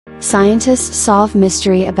Scientists solve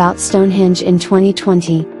mystery about Stonehenge in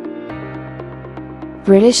 2020.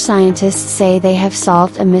 British scientists say they have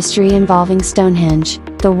solved a mystery involving Stonehenge,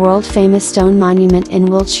 the world-famous stone monument in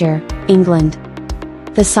Wiltshire, England.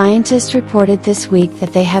 The scientists reported this week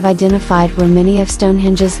that they have identified where many of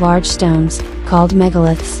Stonehenge's large stones, called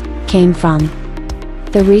megaliths, came from.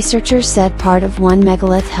 The researchers said part of one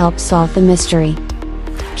megalith helped solve the mystery.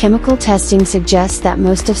 Chemical testing suggests that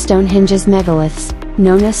most of Stonehenge's megaliths,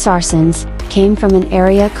 known as sarsens, came from an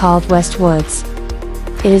area called West Woods.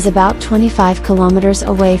 It is about 25 kilometers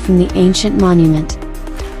away from the ancient monument.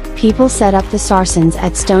 People set up the sarsens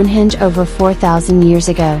at Stonehenge over 4,000 years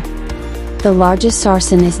ago. The largest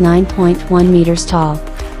sarsen is 9.1 meters tall.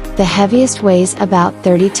 The heaviest weighs about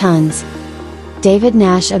 30 tons. David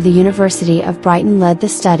Nash of the University of Brighton led the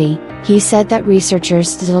study. He said that researchers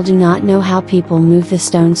still do not know how people move the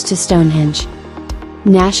stones to Stonehenge.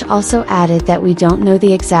 Nash also added that we don't know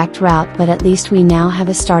the exact route, but at least we now have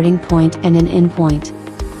a starting point and an end point.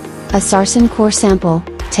 A sarsen core sample,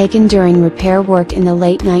 taken during repair work in the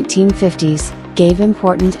late 1950s, gave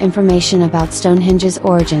important information about Stonehenge's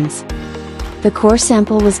origins. The core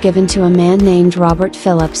sample was given to a man named Robert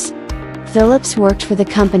Phillips. Phillips worked for the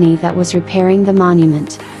company that was repairing the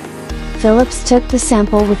monument. Phillips took the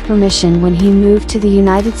sample with permission when he moved to the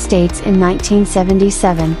United States in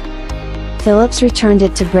 1977. Phillips returned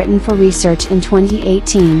it to Britain for research in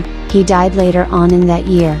 2018, he died later on in that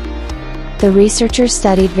year. The researchers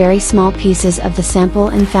studied very small pieces of the sample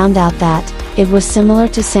and found out that, it was similar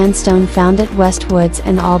to sandstone found at West Woods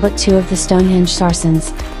and all but two of the Stonehenge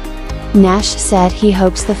sarsens. Nash said he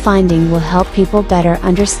hopes the finding will help people better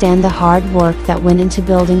understand the hard work that went into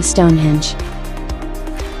building Stonehenge.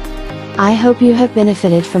 I hope you have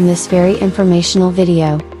benefited from this very informational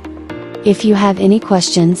video. If you have any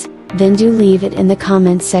questions, then do leave it in the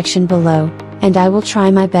comments section below, and I will try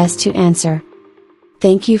my best to answer.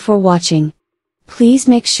 Thank you for watching. Please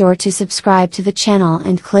make sure to subscribe to the channel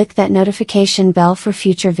and click that notification bell for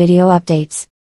future video updates.